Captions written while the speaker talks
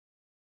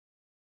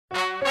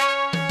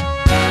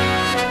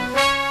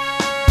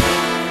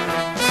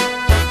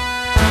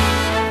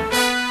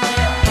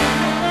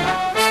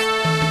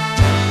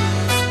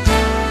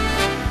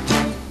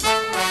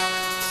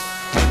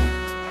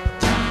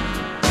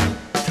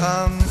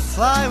Come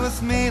fly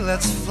with me,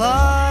 let's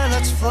fly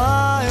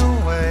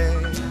away.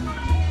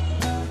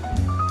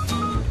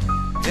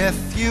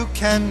 If you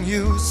can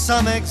use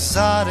some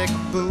exotic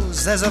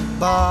booze, there's a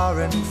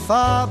bar in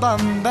far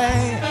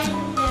Bombay.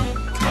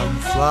 Come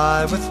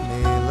fly with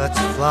me, let's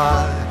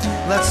fly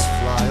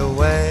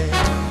away.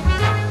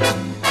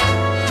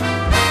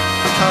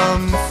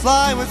 Come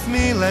fly with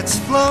me, let's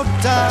float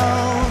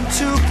down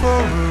to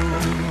Peru.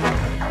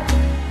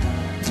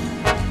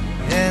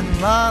 In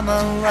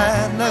Llama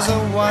Land there's a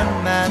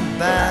one-man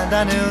band,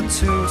 and he'll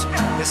toot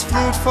his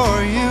flute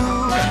for you.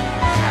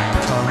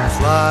 Come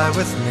fly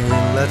with me,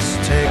 let's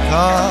take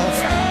off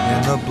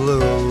in the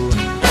blue.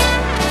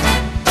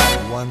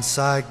 Once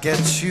I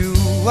get you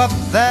up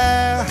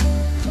there,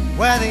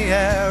 where the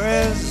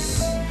air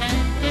is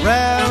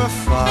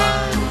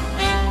rarefied,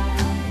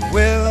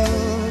 we'll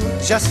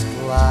just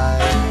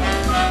glide,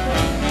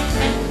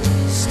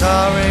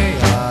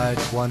 starry-eyed.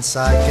 Once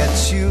I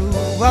get you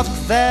up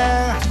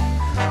there,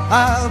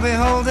 I'll be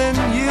holding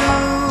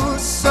you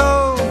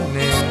so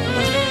near.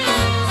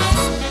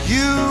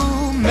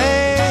 You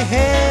may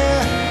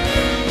hear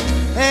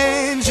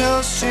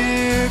angels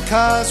cheer,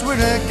 'cause we're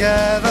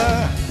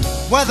together.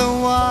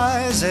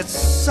 Weather-wise, it's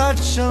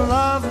such a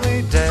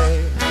lovely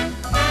day.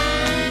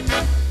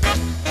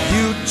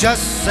 You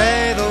just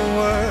say the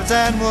words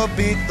and we'll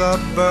beat the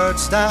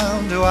birds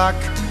down to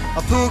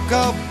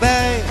Acapulco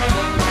Bay.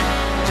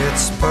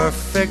 It's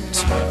perfect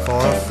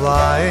for a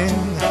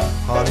flying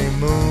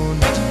honeymoon,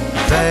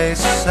 they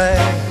say.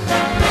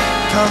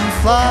 Come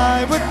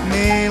fly with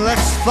me,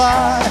 let's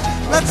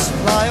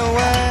fly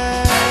away.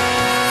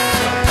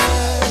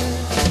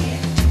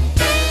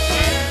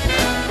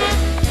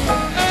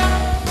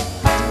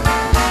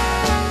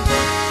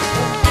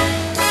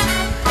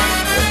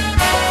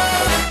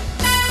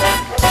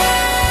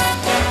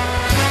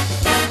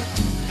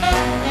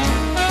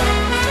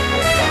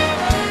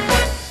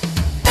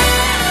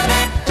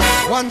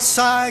 Once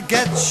I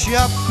get you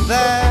up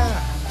there,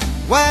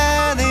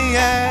 where the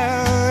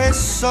air is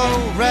so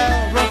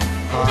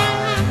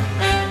rarefied,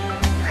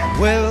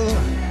 we'll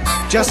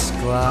just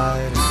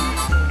glide,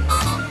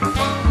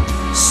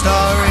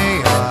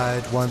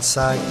 starry-eyed. Once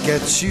I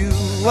get you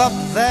up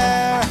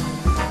there,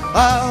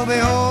 I'll be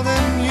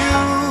holding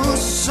you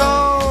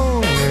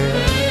so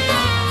near.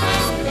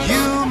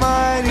 You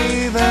might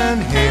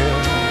even hear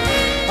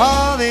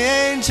all the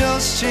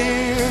angels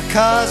cheer,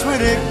 'cause we're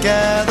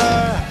together.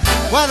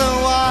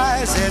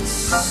 Weather-wise, it's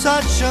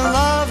such a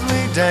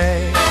lovely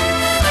day.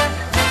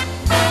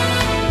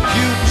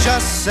 You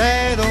just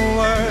say the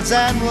words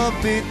and we'll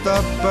beat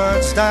the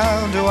birds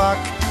down to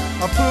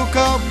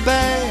Acapulco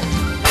Bay.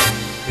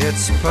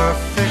 It's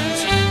perfect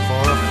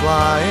for a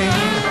flying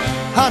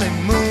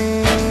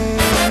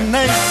honeymoon,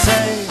 they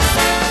say.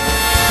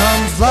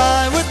 Come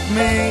fly with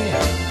me,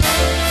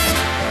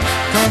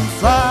 come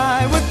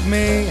fly with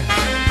me,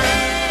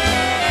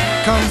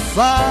 come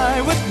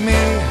fly with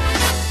me.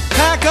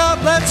 Pack up,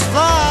 let's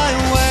fly.